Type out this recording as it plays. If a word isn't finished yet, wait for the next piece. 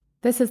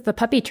This is the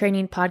Puppy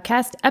Training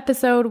Podcast,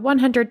 episode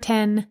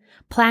 110,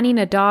 Planning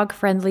a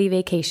Dog-Friendly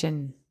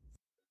Vacation.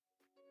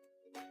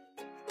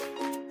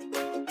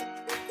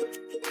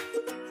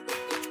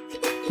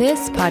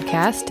 This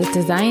podcast is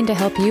designed to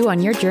help you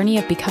on your journey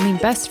of becoming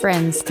best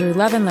friends through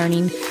love and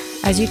learning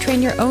as you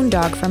train your own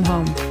dog from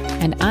home.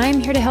 And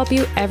I'm here to help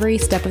you every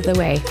step of the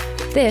way.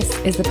 This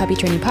is the Puppy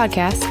Training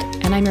Podcast,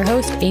 and I'm your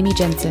host, Amy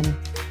Jensen.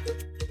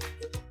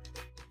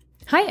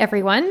 Hi,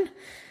 everyone.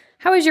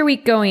 How is your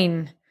week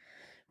going?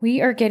 We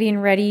are getting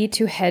ready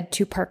to head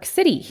to Park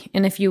City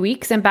in a few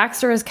weeks, and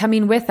Baxter is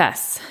coming with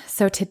us.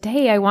 So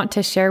today I want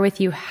to share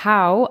with you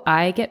how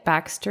I get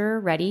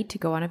Baxter ready to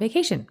go on a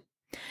vacation.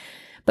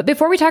 But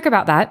before we talk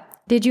about that,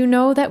 did you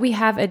know that we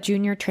have a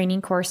junior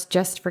training course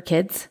just for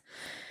kids?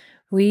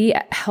 We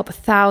help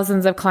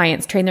thousands of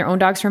clients train their own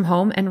dogs from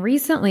home and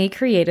recently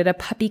created a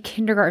puppy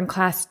kindergarten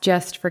class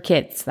just for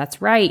kids.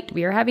 That's right.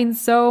 We are having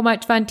so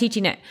much fun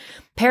teaching it.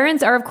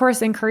 Parents are, of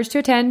course, encouraged to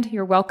attend.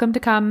 You're welcome to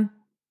come.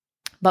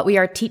 But we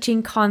are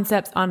teaching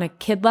concepts on a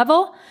kid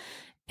level,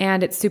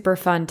 and it's super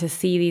fun to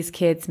see these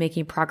kids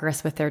making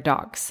progress with their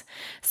dogs.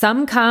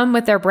 Some come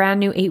with their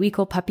brand new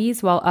 8-week-old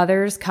puppies, while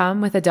others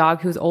come with a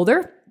dog who's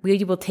older.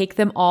 We will take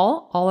them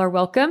all. All are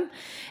welcome.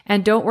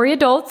 And don't worry,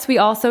 adults, we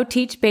also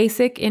teach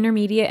basic,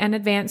 intermediate, and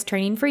advanced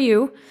training for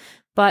you.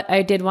 But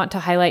I did want to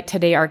highlight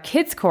today our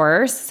kids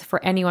course for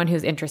anyone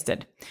who's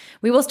interested.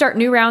 We will start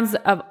new rounds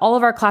of all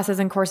of our classes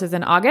and courses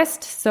in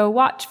August, so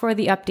watch for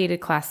the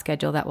updated class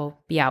schedule that will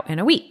be out in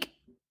a week.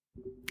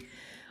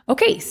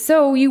 Okay,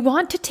 so you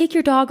want to take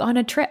your dog on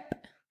a trip.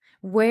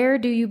 Where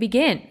do you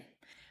begin?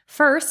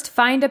 First,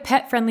 find a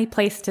pet-friendly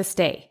place to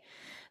stay.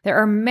 There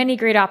are many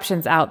great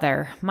options out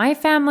there. My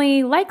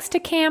family likes to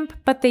camp,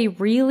 but they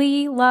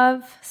really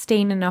love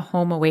staying in a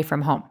home away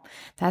from home.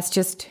 That's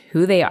just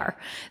who they are.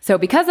 So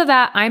because of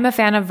that, I'm a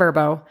fan of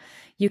Vrbo.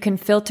 You can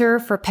filter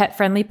for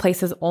pet-friendly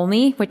places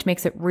only, which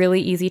makes it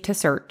really easy to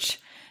search.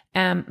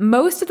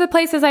 Most of the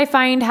places I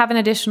find have an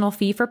additional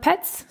fee for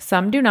pets.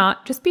 Some do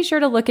not. Just be sure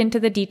to look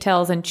into the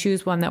details and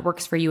choose one that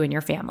works for you and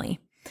your family.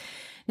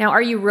 Now,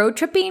 are you road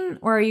tripping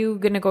or are you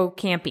going to go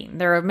camping?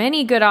 There are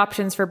many good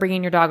options for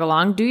bringing your dog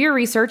along. Do your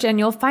research and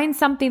you'll find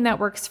something that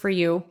works for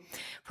you.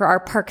 For our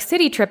Park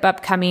City trip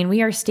upcoming,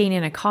 we are staying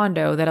in a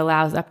condo that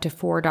allows up to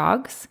 4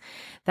 dogs.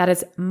 That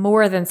is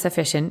more than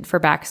sufficient for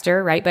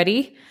Baxter, right,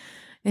 buddy?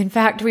 In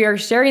fact, we are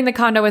sharing the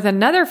condo with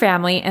another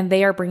family and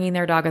they are bringing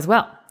their dog as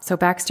well. So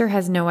Baxter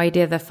has no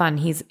idea the fun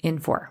he's in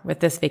for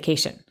with this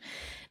vacation.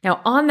 Now,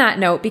 on that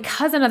note,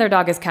 because another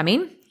dog is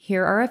coming,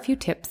 here are a few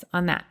tips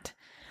on that.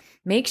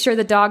 Make sure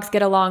the dogs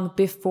get along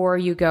before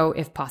you go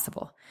if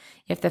possible.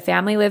 If the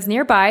family lives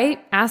nearby,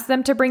 ask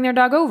them to bring their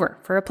dog over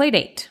for a play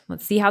date.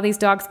 Let's see how these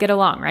dogs get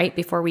along, right?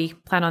 Before we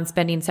plan on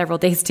spending several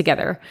days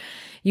together.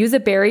 Use a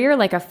barrier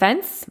like a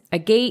fence, a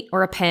gate,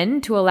 or a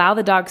pen to allow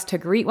the dogs to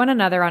greet one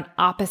another on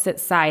opposite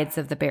sides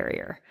of the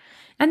barrier.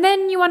 And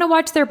then you want to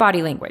watch their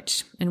body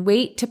language and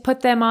wait to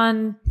put them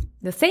on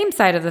the same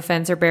side of the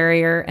fence or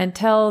barrier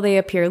until they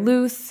appear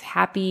loose,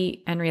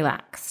 happy, and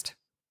relaxed.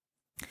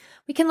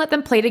 We can let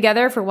them play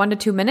together for 1 to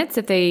 2 minutes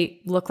if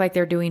they look like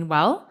they're doing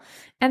well.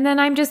 And then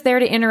I'm just there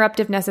to interrupt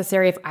if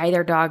necessary if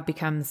either dog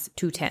becomes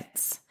too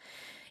tense.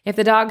 If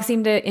the dogs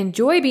seem to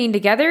enjoy being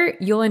together,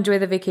 you'll enjoy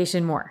the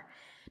vacation more.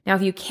 Now,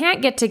 if you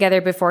can't get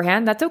together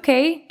beforehand, that's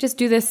okay. Just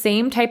do the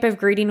same type of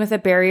greeting with a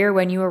barrier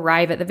when you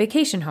arrive at the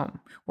vacation home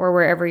or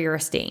wherever you're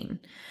staying.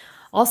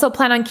 Also,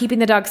 plan on keeping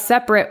the dogs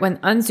separate when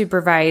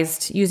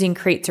unsupervised, using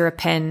crates or a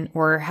pen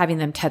or having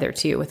them tethered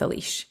to you with a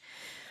leash.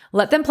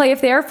 Let them play if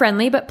they are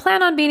friendly, but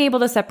plan on being able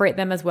to separate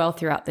them as well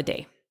throughout the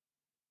day.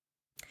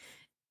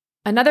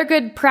 Another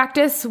good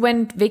practice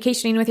when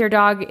vacationing with your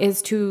dog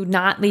is to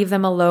not leave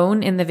them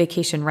alone in the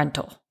vacation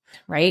rental,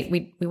 right?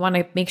 We want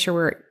to make sure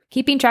we're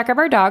keeping track of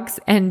our dogs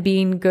and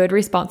being good,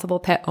 responsible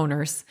pet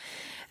owners.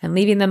 And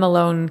leaving them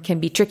alone can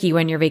be tricky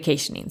when you're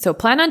vacationing. So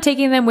plan on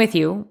taking them with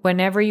you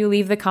whenever you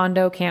leave the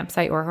condo,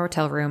 campsite, or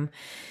hotel room.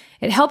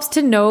 It helps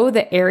to know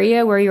the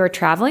area where you are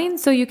traveling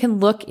so you can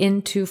look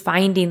into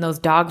finding those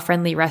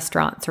dog-friendly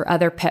restaurants or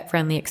other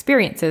pet-friendly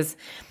experiences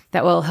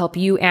that will help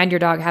you and your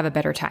dog have a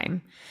better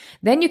time.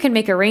 Then you can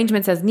make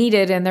arrangements as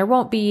needed and there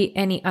won't be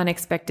any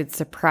unexpected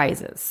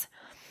surprises.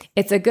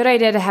 It's a good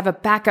idea to have a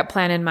backup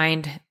plan in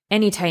mind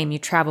anytime you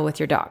travel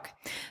with your dog.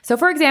 So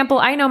for example,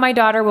 I know my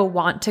daughter will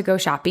want to go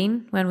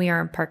shopping when we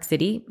are in Park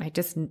City. I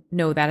just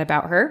know that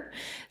about her.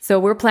 So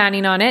we're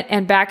planning on it.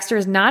 And Baxter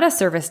is not a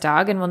service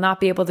dog and will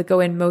not be able to go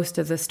in most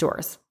of the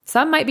stores.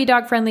 Some might be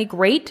dog friendly.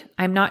 Great.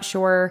 I'm not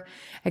sure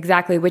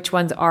exactly which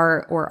ones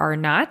are or are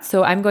not.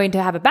 So I'm going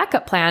to have a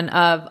backup plan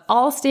of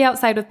I'll stay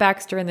outside with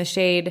Baxter in the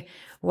shade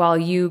while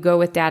you go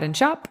with dad and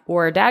shop,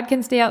 or dad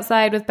can stay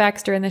outside with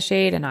Baxter in the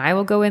shade and I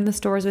will go in the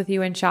stores with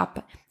you and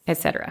shop,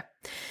 etc.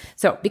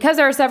 So because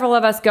there are several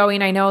of us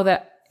going, I know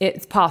that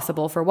it's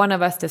possible for one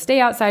of us to stay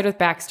outside with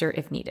Baxter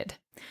if needed.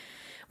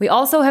 We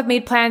also have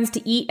made plans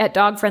to eat at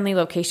dog-friendly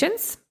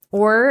locations,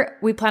 or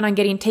we plan on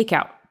getting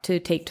takeout to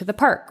take to the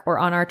park or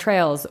on our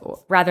trails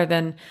rather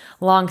than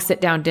long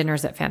sit-down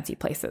dinners at fancy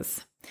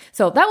places.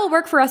 So that will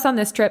work for us on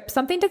this trip,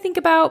 something to think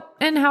about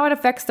and how it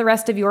affects the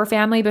rest of your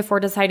family before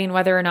deciding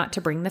whether or not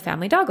to bring the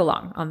family dog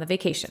along on the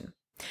vacation.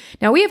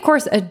 Now, we, of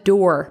course,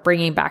 adore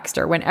bringing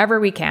Baxter whenever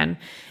we can,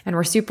 and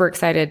we're super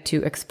excited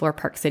to explore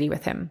Park City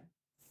with him.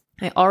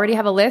 I already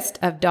have a list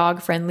of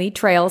dog-friendly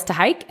trails to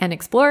hike and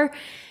explore,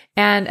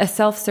 and a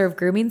self-serve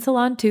grooming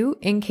salon too,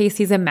 in case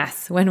he's a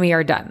mess when we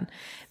are done.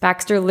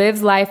 Baxter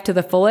lives life to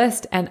the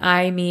fullest, and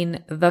I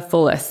mean the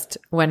fullest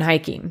when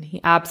hiking.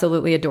 He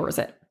absolutely adores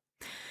it.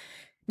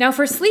 Now,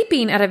 for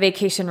sleeping at a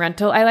vacation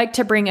rental, I like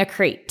to bring a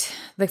crate.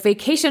 The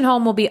vacation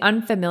home will be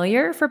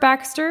unfamiliar for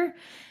Baxter,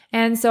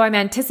 and so I'm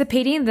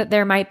anticipating that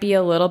there might be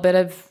a little bit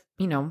of,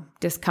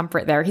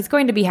 discomfort there. He's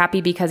going to be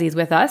happy because he's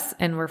with us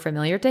and we're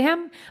familiar to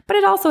him, but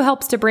it also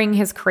helps to bring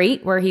his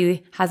crate where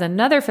he has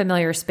another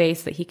familiar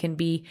space that he can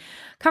be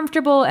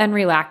comfortable and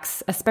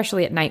relax,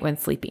 especially at night when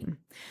sleeping.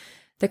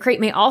 The crate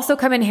may also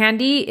come in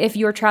handy if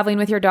you're traveling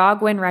with your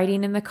dog when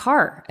riding in the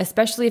car,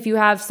 especially if you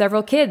have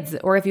several kids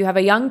or if you have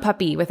a young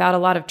puppy without a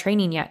lot of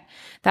training yet.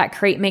 That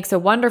crate makes a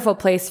wonderful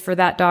place for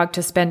that dog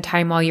to spend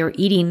time while you're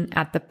eating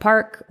at the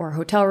park or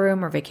hotel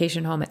room or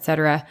vacation home,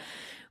 etc.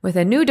 With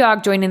a new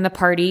dog joining the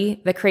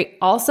party, the crate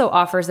also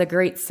offers a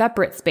great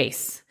separate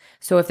space.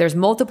 So if there's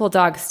multiple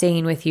dogs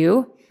staying with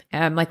you,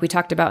 like we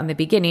talked about in the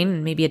beginning,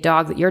 and maybe a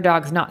dog that your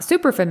dog's not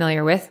super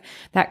familiar with,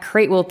 that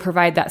crate will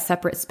provide that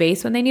separate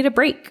space when they need a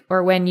break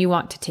or when you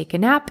want to take a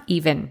nap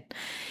even.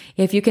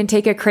 If you can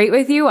take a crate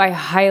with you, I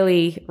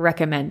highly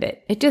recommend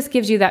it. It just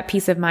gives you that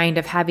peace of mind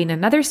of having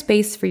another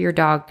space for your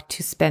dog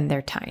to spend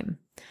their time.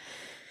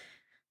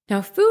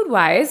 Now,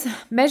 food-wise,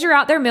 measure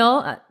out their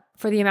meal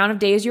for the amount of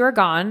days you are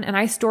gone, and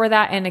I store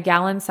that in a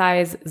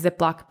gallon-size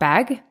Ziploc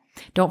bag.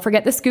 Don't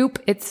forget the scoop.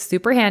 It's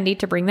super handy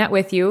to bring that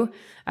with you,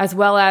 as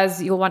well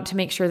as you'll want to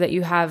make sure that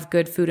you have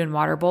good food and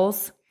water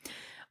bowls.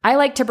 I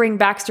like to bring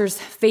Baxter's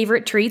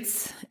favorite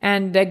treats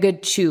and a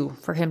good chew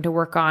for him to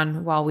work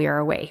on while we are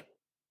away.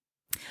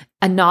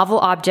 A novel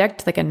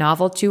object, like a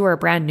novel chew or a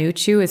brand new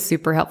chew, is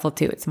super helpful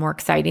too. It's more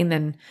exciting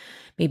than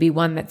maybe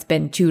one that's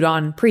been chewed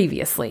on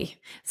previously.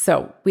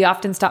 So we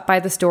often stop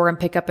by the store and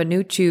pick up a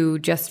new chew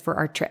just for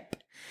our trip.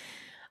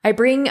 I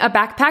bring a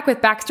backpack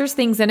with Baxter's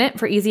things in it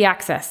for easy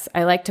access.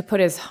 I like to put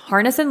his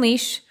harness and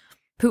leash,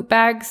 poop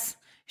bags,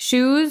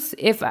 shoes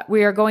if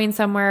we are going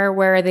somewhere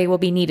where they will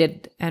be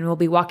needed and we'll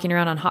be walking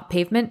around on hot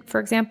pavement, for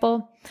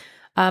example.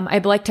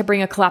 I'd like to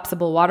bring a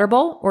collapsible water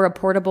bowl or a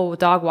portable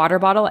dog water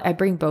bottle. I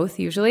bring both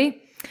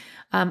usually.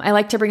 I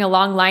like to bring a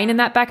long line in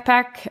that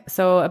backpack.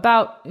 So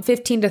about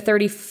 15 to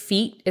 30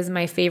 feet is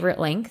my favorite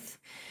length.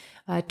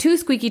 2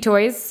 squeaky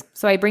toys.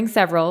 So I bring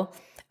several.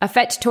 A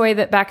fetch toy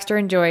that Baxter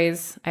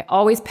enjoys. I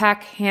always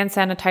pack hand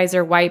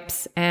sanitizer,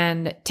 wipes,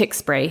 and tick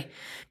spray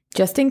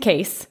just in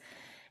case.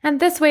 And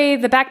this way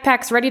the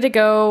backpack's ready to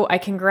go. I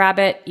can grab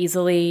it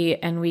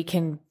easily and we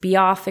can be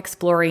off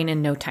exploring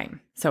in no time.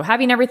 So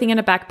having everything in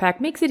a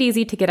backpack makes it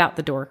easy to get out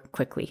the door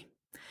quickly.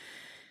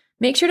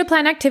 Make sure to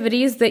plan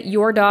activities that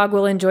your dog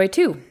will enjoy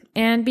too,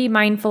 and be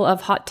mindful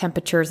of hot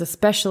temperatures,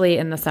 especially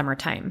in the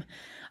summertime.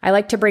 I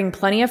like to bring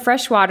plenty of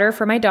fresh water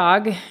for my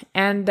dog,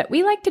 and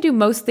we like to do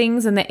most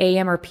things in the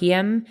AM or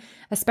PM,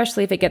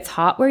 especially if it gets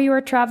hot where you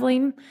are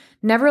traveling.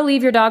 Never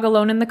leave your dog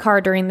alone in the car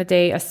during the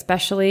day,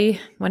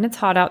 especially when it's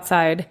hot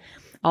outside.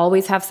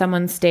 Always have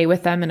someone stay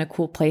with them in a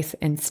cool place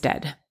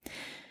instead.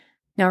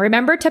 Now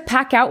remember to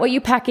pack out what you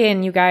pack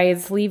in, you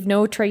guys. Leave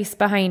no trace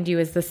behind you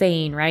is the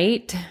saying,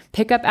 right?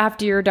 Pick up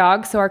after your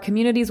dog so our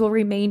communities will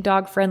remain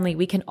dog friendly.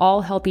 We can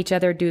all help each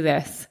other do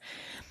this.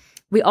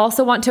 We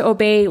also want to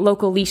obey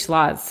local leash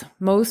laws.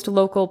 Most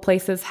local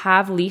places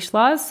have leash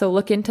laws, so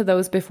look into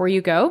those before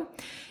you go.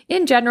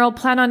 In general,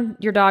 plan on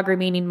your dog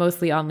remaining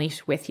mostly on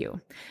leash with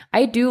you.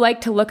 I do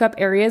like to look up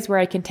areas where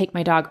I can take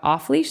my dog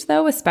off leash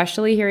though,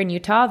 especially here in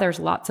Utah. There's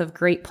lots of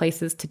great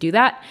places to do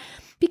that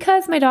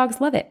because my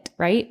dogs love it,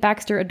 right?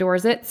 Baxter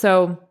adores it.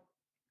 So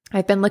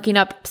I've been looking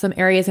up some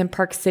areas in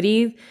Park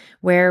City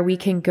where we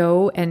can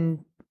go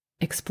and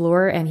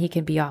explore and he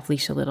can be off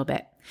leash a little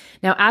bit.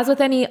 Now, as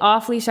with any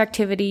off-leash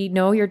activity,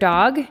 know your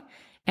dog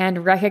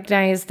and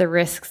recognize the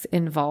risks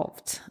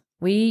involved.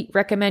 We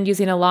recommend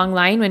using a long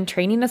line when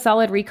training a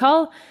solid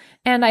recall,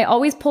 and I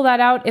always pull that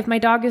out if my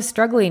dog is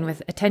struggling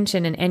with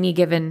attention in any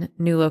given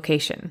new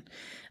location.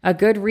 A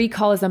good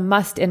recall is a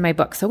must in my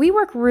book, so we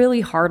work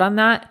really hard on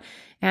that,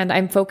 and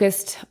I'm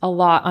focused a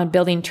lot on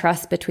building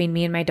trust between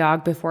me and my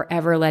dog before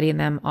ever letting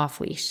them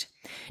off-leash.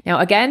 Now,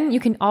 again, you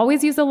can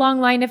always use a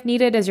long line if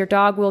needed, as your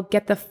dog will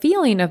get the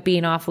feeling of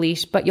being off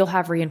leash, but you'll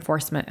have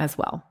reinforcement as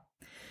well.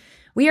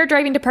 We are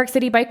driving to Park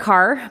City by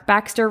car.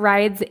 Baxter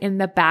rides in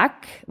the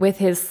back with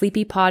his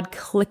SleepyPod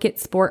Click-It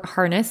Sport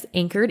harness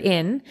anchored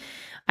in.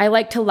 I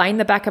like to line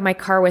the back of my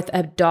car with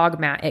a dog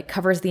mat. It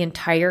covers the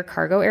entire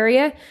cargo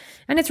area,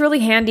 and it's really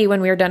handy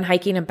when we are done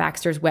hiking and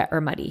Baxter's wet or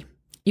muddy.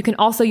 You can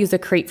also use a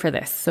crate for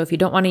this. So if you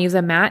don't want to use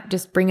a mat,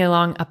 just bring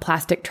along a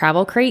plastic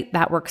travel crate.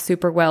 That works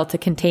super well to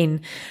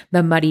contain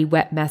the muddy,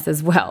 wet mess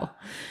as well.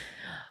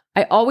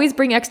 I always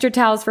bring extra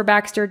towels for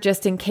Baxter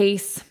just in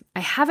case. I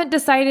haven't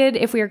decided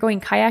if we are going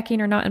kayaking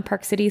or not in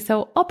Park City,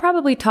 so I'll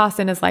probably toss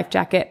in his life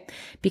jacket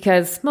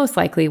because most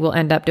likely we'll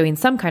end up doing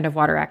some kind of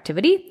water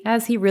activity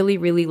as he really,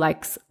 really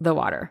likes the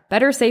water.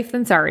 Better safe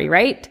than sorry,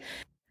 right?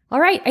 All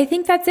right, I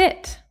think that's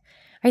it.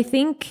 I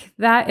think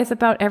that is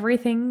about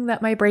everything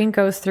that my brain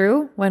goes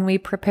through when we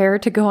prepare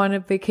to go on a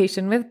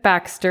vacation with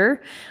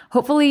Baxter.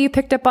 Hopefully you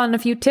picked up on a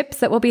few tips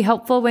that will be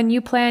helpful when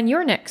you plan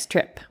your next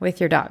trip with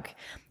your dog.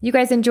 You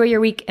guys enjoy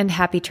your week and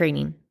happy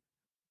training.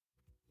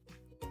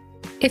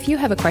 If you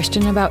have a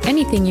question about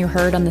anything you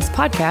heard on this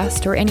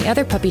podcast or any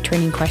other puppy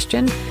training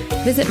question,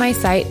 visit my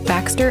site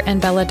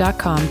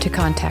baxterandbella.com to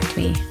contact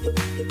me.